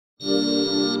Hello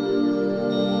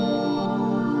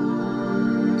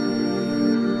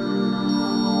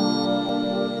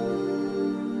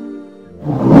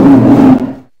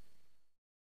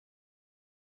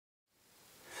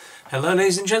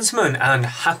ladies and gentlemen, and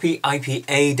happy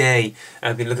IPA day.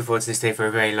 I've been looking forward to this day for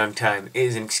a very long time. It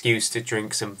is an excuse to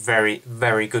drink some very,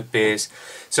 very good beers.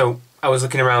 So I was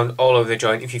looking around all over the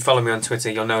joint. If you follow me on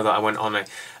Twitter, you'll know that I went on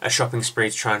a shopping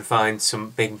spree to try and find some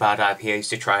big bad IPAs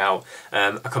to try out.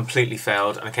 I completely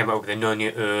failed, and I came up with a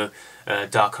Nonya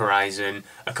Dark Horizon,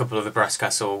 a couple of the Brass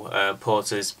Castle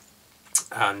porters,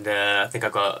 and I think I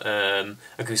got a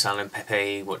Goose Island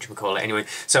Pepe, whatchamacallit. Anyway,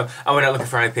 so I went out looking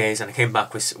for IPAs, and I came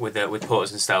back with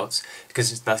porters and stouts,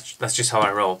 because that's just how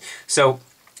I roll. So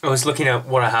I was looking at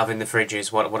what I have in the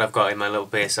fridges, what I've got in my little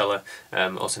beer cellar,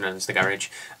 also known as the garage,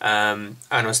 and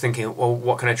I was thinking, well,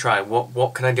 what can I try?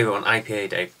 What can I do on IPA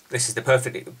day? This is the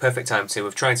perfect time to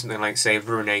have tried something like, say,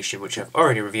 Ruination, which I've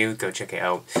already reviewed. Go check it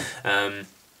out.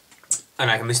 And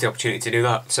I missed the opportunity to do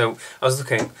that. So I was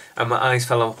looking, and my eyes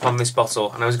fell upon this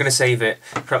bottle, and I was going to save it,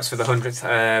 perhaps for the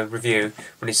 100th review,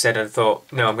 when instead I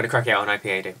thought, no, I'm going to crack it out on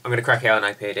IPA day. I'm going to crack it out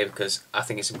on IPA day because I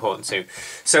think it's important too.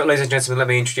 So, ladies and gentlemen, let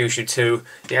me introduce you to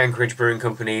the Anchorage Brewing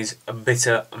Company's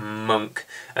Bitter Monk.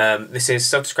 This is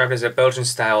so described as a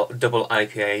Belgian-style double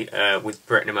IPA with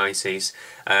Brettanomyces,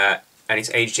 and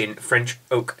it's aged in French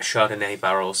Oak Chardonnay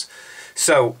barrels.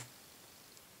 So,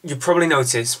 you've probably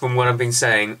noticed from what I've been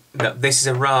saying that this is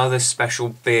a rather special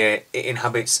beer. It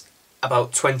inhabits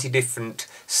about 20 different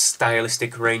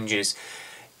stylistic ranges.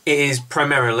 It is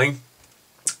primarily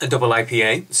a double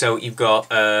IPA, so you've got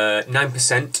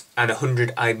 9% and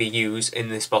 100 IBUs in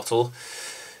this bottle.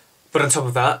 But on top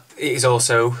of that, it is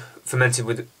also fermented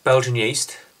with Belgian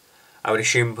yeast. I would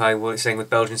assume by what it's saying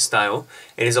with Belgian style.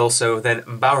 It is also then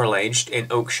barrel aged in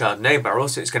Oak Chardonnay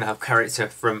barrels, so it's going to have character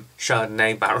from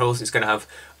Chardonnay barrels. It's going to have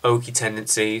oaky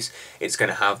tendencies. It's going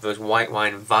to have those white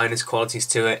wine vinous qualities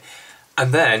to it.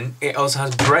 And then it also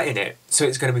has Brett in it, so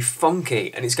it's going to be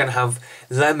funky, and it's going to have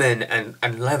lemon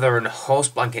and leather and horse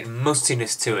blanket and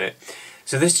mustiness to it.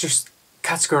 So this just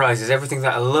categorises everything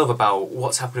that I love about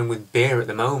what's happening with beer at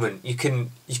the moment. You can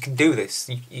do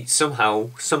this. Somehow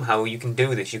you can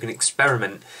do this. You can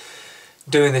experiment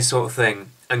doing this sort of thing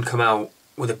and come out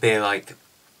with a beer like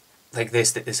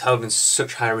this that is held in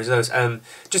such high reserves.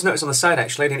 Just noticed on the side,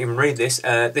 actually, I didn't even read this.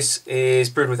 This is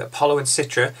brewed with Apollo and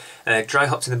Citra, dry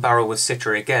hopped in the barrel with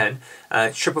Citra again,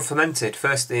 triple fermented,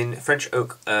 first in French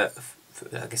oak.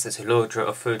 I guess that's a Lourdre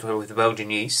or Foudre with the Belgian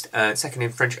yeast, second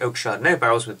in French Oak Chardonnay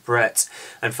barrels with Brett,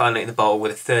 and finally in the bottle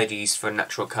with a third yeast for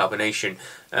natural carbonation.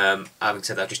 Having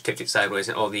said that, I just tipped it sideways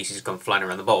and all the yeast has gone flying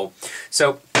around the bottle.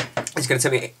 So it's going to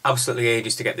take me absolutely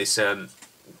ages to get this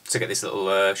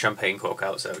little champagne cork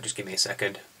out, so just give me a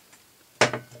second.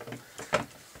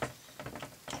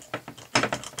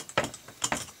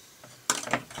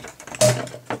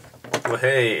 Well,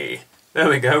 hey, there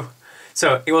we go.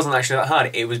 So it wasn't actually that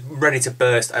hard. It was ready to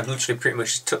burst. I've literally pretty much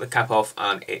just took the cap off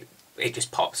and it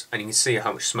just pops, and you can see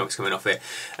how much smoke's coming off it.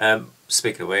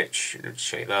 Speaking of which, I'll just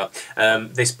show you that.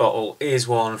 This bottle is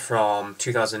one from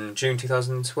June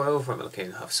 2012. What am I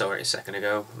looking? I saw it a second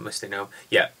ago. I must know.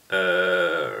 Yeah.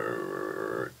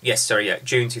 Yes, sorry. Yeah,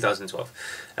 June 2012.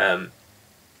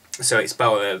 So it's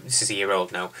about this is a year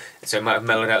old now, so it might have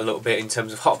mellowed out a little bit in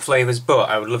terms of hop flavours, but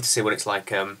I would love to see what it's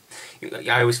like. I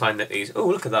always find that these, oh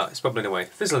look at that, it's bubbling away,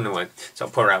 fizzling away, so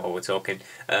I'll pour it out while we're talking.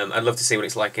 I'd love to see what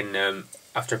it's like in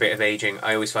after a bit of aging.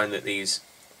 I always find that these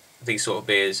sort of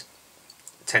beers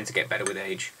tend to get better with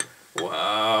age.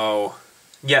 Wow.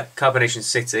 Yeah, Carbonation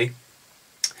City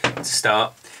to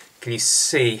start. Can you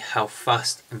see how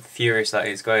fast and furious that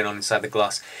is going on inside the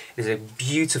glass? It is a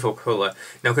beautiful colour.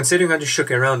 Now, considering I just shook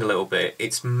it around a little bit,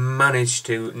 it's managed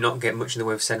to not get much in the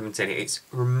way of sediment in it. It's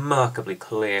remarkably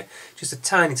clear. Just a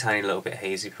tiny, tiny little bit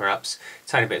hazy, perhaps.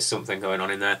 Tiny bit of something going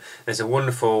on in there. There's a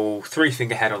wonderful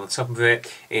three-finger head on the top of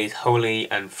it. It is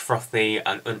holy and frothy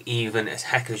and uneven as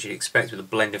heck as you'd expect, with a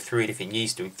blend of 3 different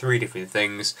yeasts doing 3 different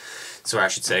things. So I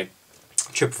should say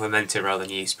triple fermented rather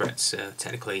than yeast, but it's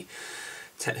technically,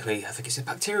 I think it's a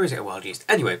bacteria, or is it a wild yeast?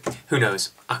 Anyway, who knows?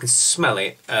 I can smell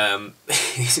it.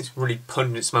 It's really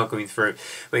pungent smell coming through.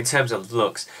 But in terms of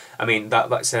looks, I mean,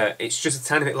 it's just a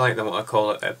tiny bit lighter than what I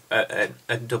call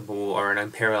a double or an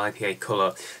Imperial IPA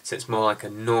colour. So it's more like a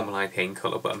normal IPA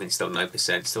colour, but I mean, it's still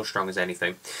 9%, still strong as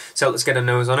anything. So let's get a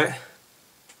nose on it.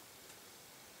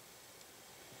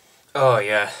 Oh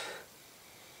yeah.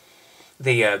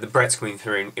 The Brett's coming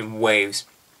through in waves,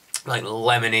 like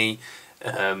lemony,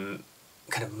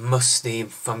 kind of musty and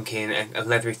funky and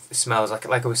leathery smells,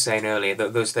 like I was saying earlier.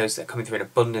 Those that are coming through in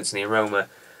abundance in the aroma.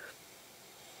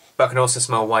 but I can also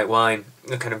smell white wine,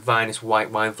 the kind of vinous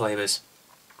white wine flavours,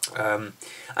 and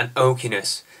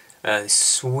oakiness,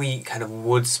 sweet kind of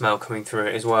wood smell coming through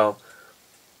it as well.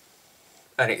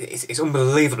 And it's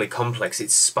unbelievably complex.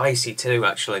 It's spicy too,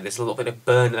 actually. There's a little bit of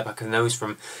burn at the back of the nose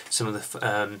from some of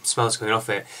the smells coming off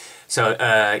it. So,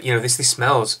 you know, this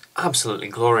smells absolutely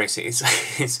glorious.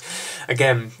 It's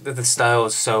again, the style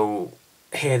is so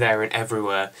here, there and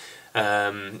everywhere.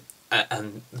 And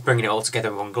bringing it all together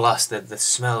in one glass, the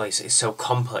smell is so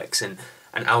complex and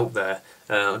out there.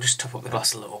 I'll just top up the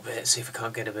glass a little bit, see if I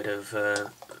can't get a bit of...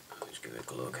 just give it a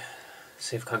glug.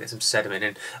 See if I can't get some sediment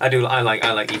in. I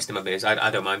like yeast in my beers.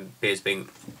 I don't mind beers being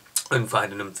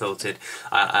unfined and unfiltered.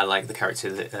 I like the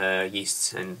character that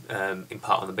yeasts and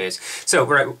impart on the beers. So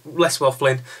right, less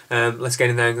waffling. Let's get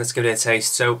in there and let's give it a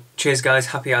taste. So cheers guys,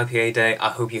 happy IPA day. I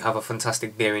hope you have a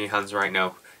fantastic beer in your hands right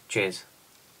now. Cheers.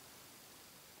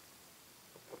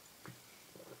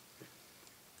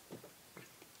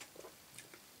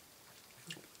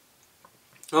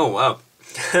 Oh wow.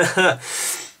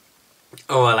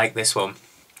 Oh, I like this one.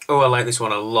 Oh, I like this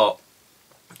one a lot.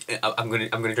 I'm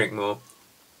gonna drink more.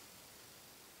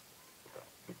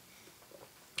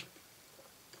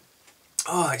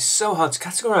 Oh, it's so hard to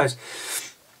categorise.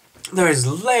 There is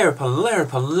layer upon layer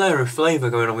upon layer of flavour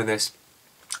going on with this.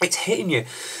 It's hitting you.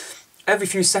 Every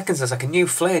few seconds there's like a new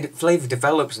flavour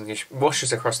develops and just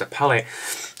washes across the palate.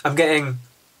 I'm getting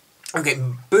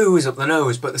booze up the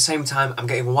nose, but at the same time I'm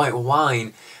getting white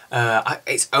wine.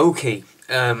 It's oaky.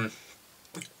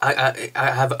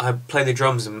 I play the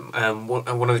drums, and one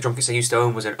of the drum kits I used to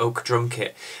own was an oak drum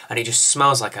kit, and it just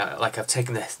smells like I've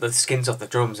taken the skins off the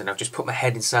drums and I've just put my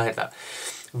head inside that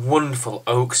wonderful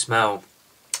oak smell.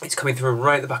 It's coming through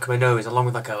right at the back of my nose, along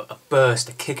with like a burst,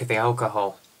 a kick of the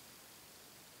alcohol.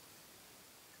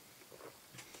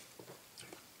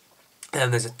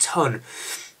 And there's a ton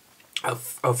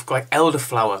of like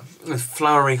elderflower with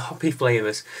flowery, hoppy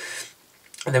flavours,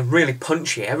 and they're really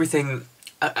punchy. Everything.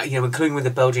 You know, including with the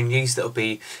Belgian yeast that'll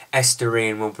be estery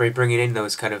and we'll be bringing in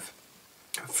those kind of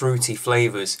fruity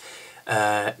flavours. They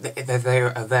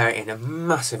are there in a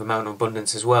massive amount of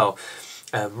abundance as well.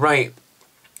 Right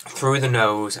through the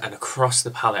nose and across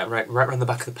the palate, right around the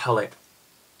back of the palate.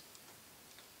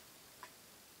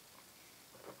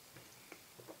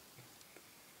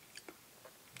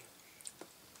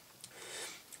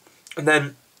 And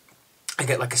then I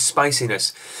get like a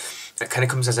spiciness that kind of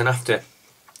comes as an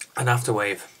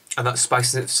afterwave, and that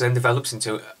spiciness then develops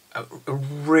into a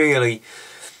really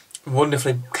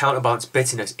wonderfully counterbalanced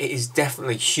bitterness. It is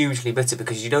definitely hugely bitter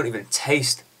because you don't even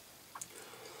taste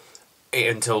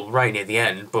it until right near the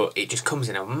end, but it just comes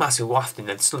in a massive waft, and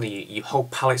then suddenly your whole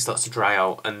palate starts to dry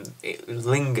out and it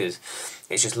lingers.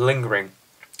 It's just lingering,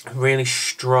 really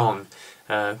strong,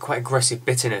 quite aggressive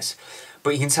bitterness.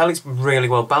 But you can tell it's really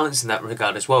well balanced in that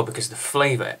regard as well, because the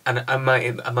flavour, and I might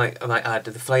add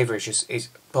that the flavour is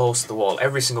balls to the wall.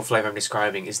 Every single flavour I'm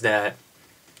describing is there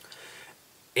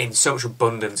in so much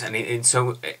abundance and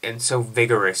so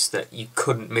vigorous that you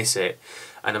couldn't miss it.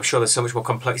 And I'm sure there's so much more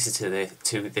complexity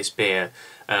to this beer,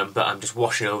 but I'm just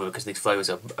washing over because these flavours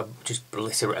are just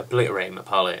obliterating my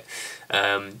palate.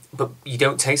 But you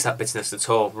don't taste that bitterness at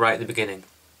all right at the beginning.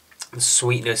 The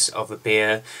sweetness of the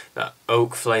beer, that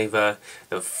oak flavour,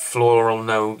 the floral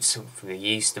notes from the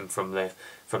yeast and from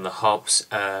the hops,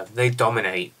 they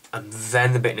dominate, and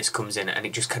then the bitterness comes in and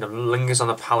it just kind of lingers on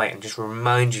the palate and just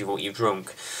reminds you of what you've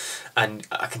drunk. And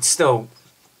I can still,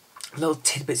 little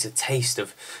tidbits of taste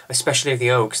of, especially of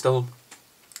the oak, still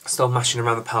mashing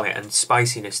around the palate, and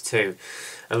spiciness too,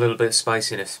 a little bit of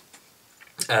spiciness.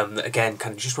 That again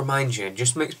kind of just reminds you and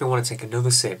just makes me want to take another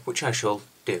sip, which I shall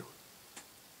do.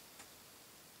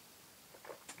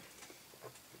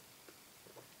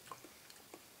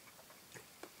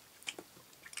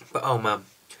 But oh man,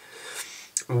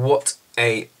 what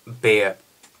a beer.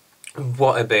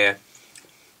 What a beer.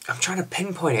 I'm trying to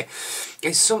pinpoint it.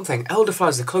 It's something. Elderflower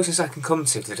is the closest I can come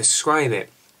to describe it.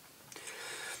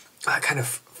 That kind of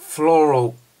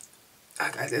floral,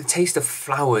 a taste of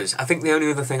flowers. I think the only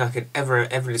other thing I could ever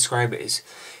describe it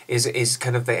is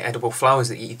kind of the edible flowers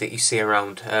that you see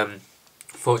around.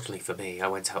 Fortunately for me, I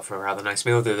went out for a rather nice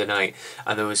meal the other night,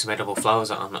 and there was some edible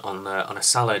flowers on a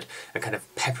salad, a kind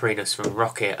of pepperiness from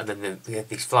rocket, and then they had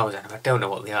these flowers, and I don't know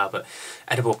what they are, but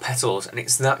edible petals, and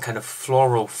it's that kind of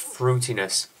floral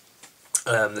fruitiness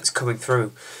that's coming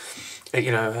through.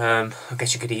 You know, I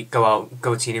guess you could go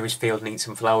to your nearest field and eat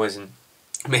some flowers and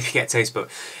maybe get a taste, but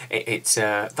it's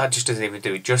that just doesn't even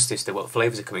do it justice to what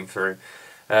flavours are coming through.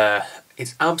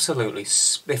 It's absolutely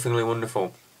spiffingly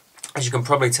wonderful. As you can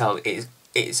probably tell, it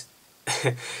is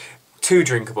too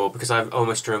drinkable, because I've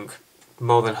almost drunk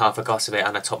more than half a glass of it,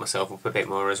 and I top myself up a bit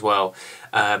more as well.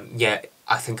 Yeah,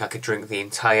 I think I could drink the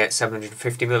entire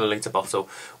 750ml bottle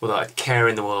without a care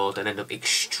in the world and end up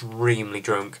extremely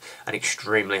drunk and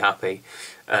extremely happy.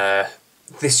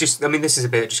 This is a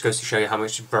beer that just goes to show you how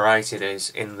much variety there is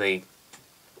in the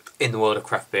world of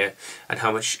craft beer, and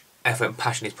how much effort and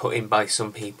passion is put in by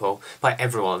some people, by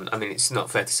everyone. I mean, it's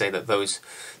not fair to say that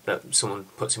someone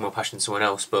puts in more passion than someone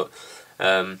else, but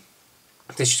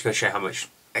this just goes to show how much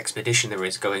expedition there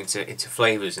is going into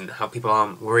flavours, and how people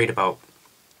aren't worried about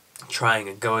trying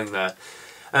and going there.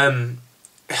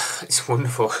 It's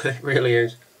wonderful. It really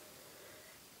is.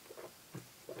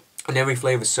 And every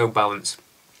flavour is so balanced,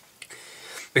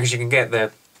 because you get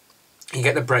the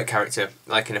Brett character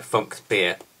like in a funk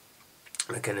beer,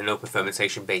 like in an open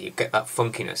fermentation beer. You get that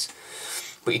funkiness,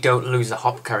 but you don't lose the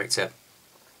hop character,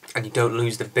 and you don't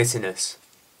lose the bitterness.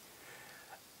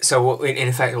 So in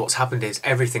effect what's happened is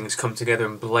everything's come together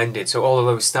and blended. So all of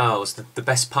those styles, the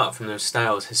best part from those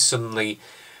styles has suddenly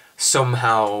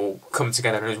somehow come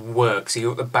together and has worked. So you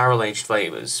got the barrel-aged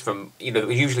flavours from, that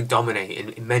usually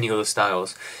dominate in many other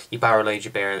styles. You barrel-age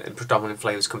your beer and predominant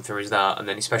flavours come through as that, and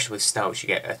then especially with stouts you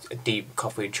get a deep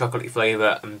coffee and chocolatey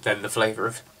flavour, and then the flavour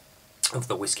of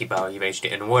the whiskey barrel you've aged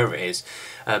it in, and whatever it is.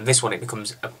 This one, it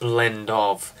becomes a blend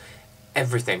of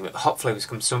everything. The hop flavours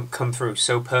come through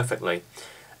so perfectly,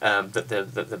 that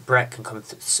the Brett can come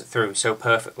through so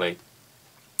perfectly,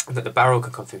 that the barrel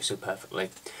can come through so perfectly,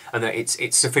 and that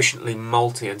it's sufficiently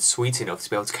malty and sweet enough to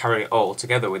be able to carry it all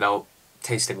together without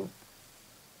tasting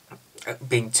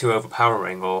being too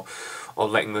overpowering, or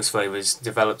letting those flavours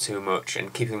develop too much,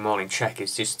 and keeping them all in check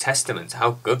is just testament to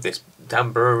how good this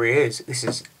damn brewery is. This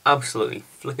is absolutely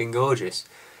flipping gorgeous.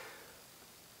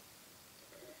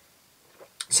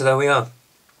 So there we are,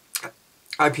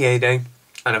 IPA day,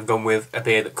 and I've gone with a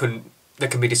beer that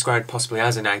can be described possibly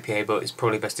as an IPA, but is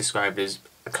probably best described as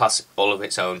a class all of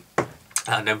its own.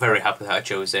 And I'm very happy that I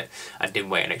chose it and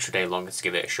didn't wait an extra day longer to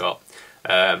give it a shot.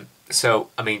 So,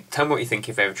 I mean, tell me what you think if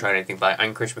you've ever tried anything by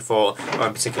Anchorage before, or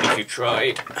in particular if you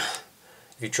tried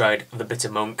the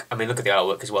Bitter Monk. I mean, look at the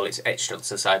artwork as well, it's etched onto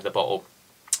the side of the bottle.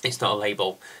 It's not a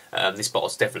label. This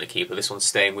bottle's definitely a keeper. This one's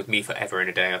staying with me forever and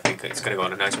a day. I think it's going to go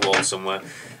on a nice wall somewhere.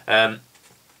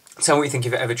 Tell me what you think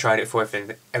if you've ever tried it before, if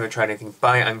you've ever tried anything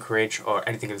by Anchorage or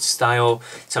anything in the style.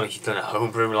 Tell me if you've done a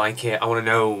homebrew like it. I want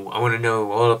to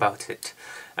know all about it.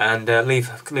 And leave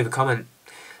a comment.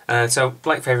 So,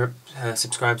 like, favourite,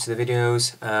 subscribe to the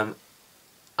videos.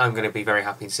 I'm going to be very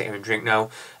happy to sit here and drink now.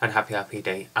 And happy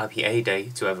IPA day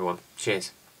to everyone.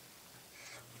 Cheers.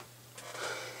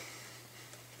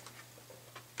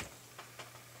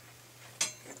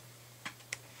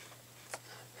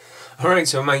 Alright,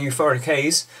 so my euphoric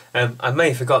haze, I may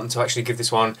have forgotten to actually give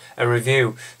this one a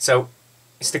review, so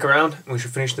stick around and we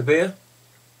should finish the beer.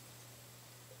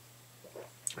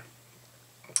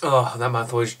 Oh, that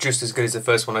mouthful is just as good as the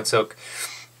first one I took.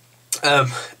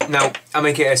 Now, I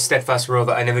make it a steadfast rule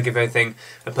that I never give anything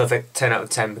a perfect 10 out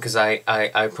of 10, because I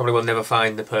probably will never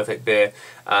find the perfect beer,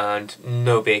 and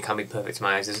no beer can be perfect to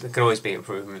my eyes. There can always be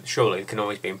improvement, surely there can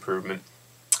always be improvement.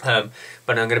 But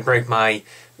I'm going to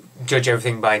judge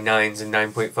everything by 9s and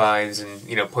 9.5s and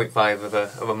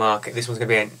 0.5 of a mark. This one's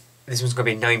going to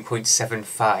be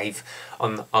 9.75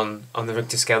 on the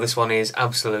Richter scale. This one is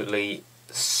absolutely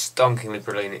stonkingly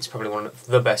brilliant. It's probably one of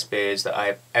the best beers that I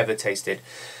have ever tasted,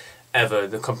 ever.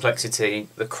 The complexity,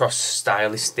 the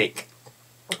cross-stylistic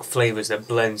flavours that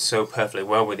blend so perfectly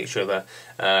well with each other.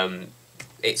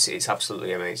 It's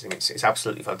absolutely amazing. It's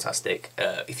absolutely fantastic.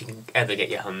 If you can ever get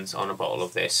your hands on a bottle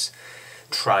of this,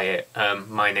 try it.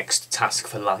 My next task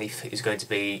for life is going to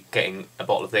be getting a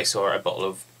bottle of this or a bottle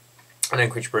of an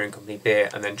Anchorage Brewing Company beer,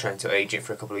 and then trying to age it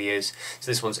for a couple of years. So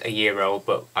this one's a year old,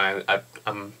 but I'm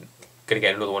going to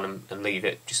get another one and leave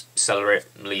it, just cellar it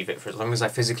and leave it for as long as I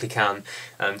physically can,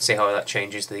 and see how that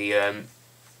changes the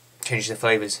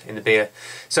flavours in the beer.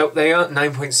 So there you are,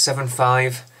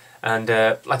 9.75. And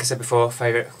like I said before,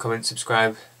 favourite, comment,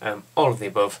 subscribe, all of the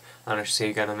above, and I shall see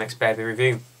you again on the next Baby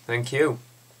review. Thank you.